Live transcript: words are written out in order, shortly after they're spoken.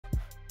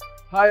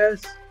Hi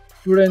guys,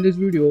 today in this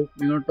video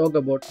we're going to talk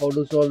about how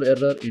to solve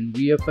error in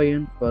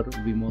VFIN for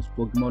VMOS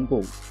Pokemon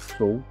Go.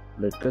 So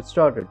let's get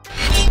started.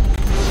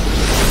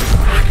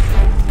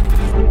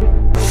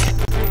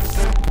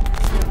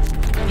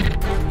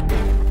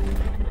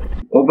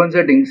 Open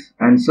settings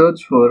and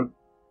search for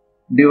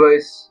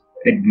device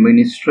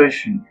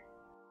administration.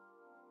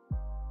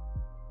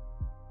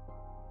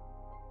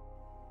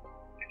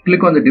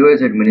 Click on the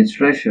device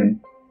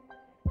administration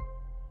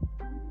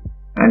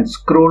and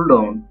scroll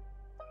down,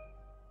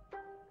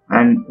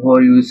 and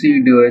where you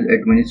see device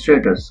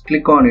administrators,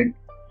 click on it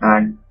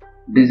and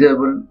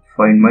disable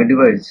Find My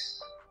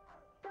Device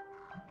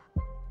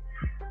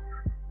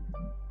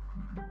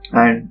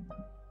and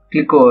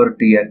click over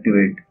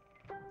Deactivate.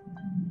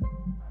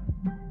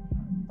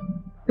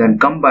 Then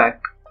come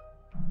back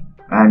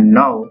and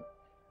now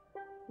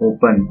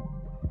open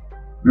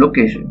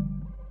Location.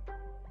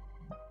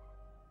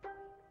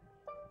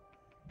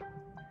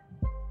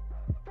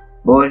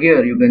 Over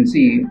here you can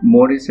see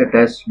mode is set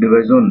as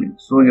device only,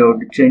 so you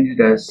have to change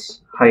it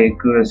as high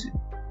accuracy.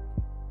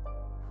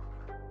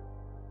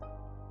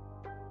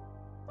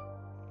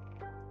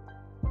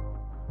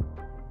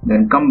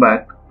 Then come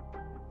back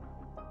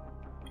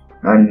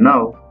and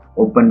now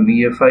open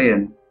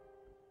VFIN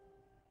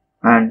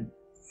and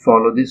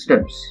follow the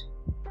steps.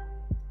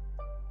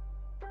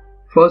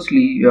 Firstly,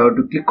 you have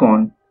to click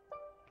on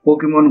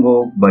Pokemon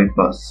Go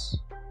bypass,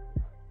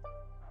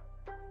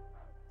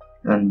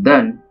 and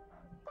then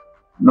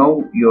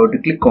now you have to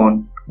click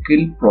on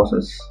Kill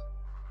Process,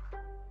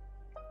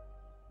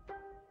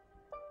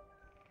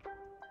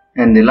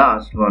 and the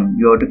last one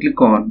you have to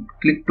click on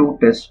Click to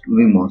Test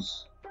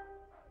VMOS.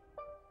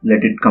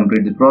 Let it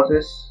complete the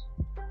process.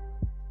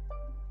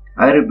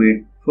 I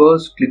repeat,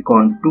 first click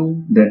on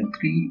 2, then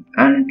 3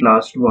 and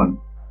last one.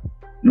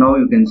 Now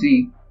you can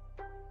see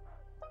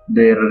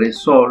the error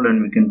is solved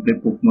and we can play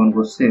Pokemon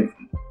Go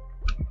safely.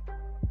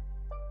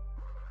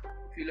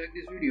 If you like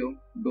this video,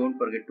 don't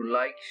forget to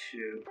like,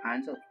 share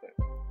and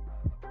subscribe.